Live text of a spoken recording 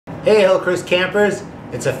Hey Hillcrest campers,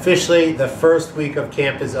 it's officially the first week of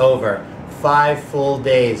camp is over. 5 full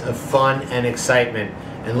days of fun and excitement.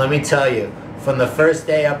 And let me tell you, from the first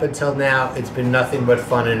day up until now, it's been nothing but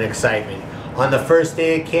fun and excitement. On the first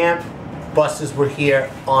day of camp, buses were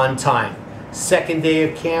here on time. Second day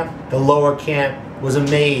of camp, the lower camp was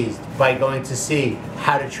amazed by going to see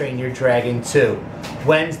How to Train Your Dragon 2.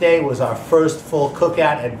 Wednesday was our first full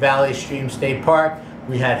cookout at Valley Stream State Park.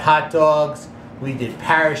 We had hot dogs, we did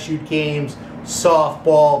parachute games,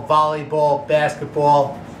 softball, volleyball,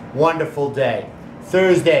 basketball. Wonderful day.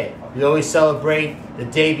 Thursday, we always celebrate the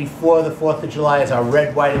day before the 4th of July as our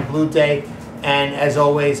red, white, and blue day. And as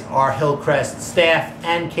always, our Hillcrest staff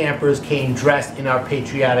and campers came dressed in our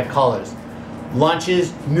patriotic colors.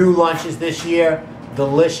 Lunches, new lunches this year,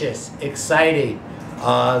 delicious, exciting,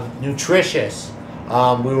 nutritious.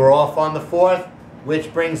 We were off on the 4th,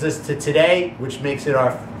 which brings us to today, which makes it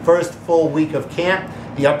our first full week of camp.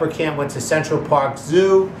 The upper camp went to Central Park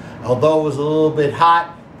Zoo. Although it was a little bit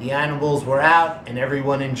hot, the animals were out and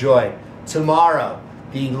everyone enjoyed. Tomorrow,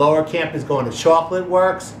 the lower camp is going to Chocolate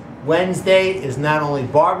Works. Wednesday is not only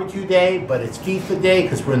barbecue day, but it's FIFA day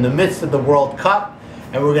because we're in the midst of the World Cup,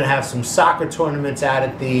 and we're going to have some soccer tournaments out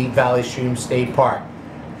at the Valley Stream State Park.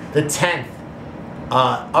 The 10th,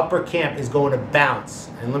 upper camp is going to Bounce.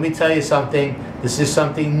 And let me tell you something, this is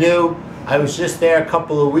something new. I was just there a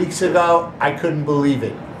couple of weeks ago. I couldn't believe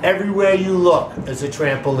it. Everywhere you look is a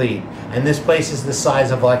trampoline. And this place is the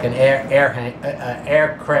size of like an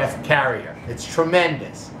aircraft carrier. It's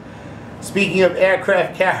tremendous. Speaking of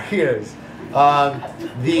aircraft carriers,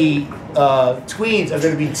 the tweens are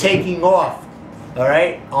going to be taking off, all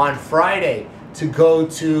right, on Friday to go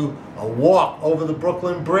to a walk over the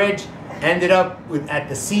Brooklyn Bridge. Ended up at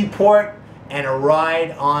the seaport and a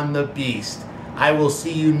ride on the Beast. I will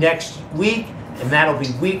see you next week, and that'll be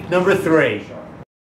week number 3.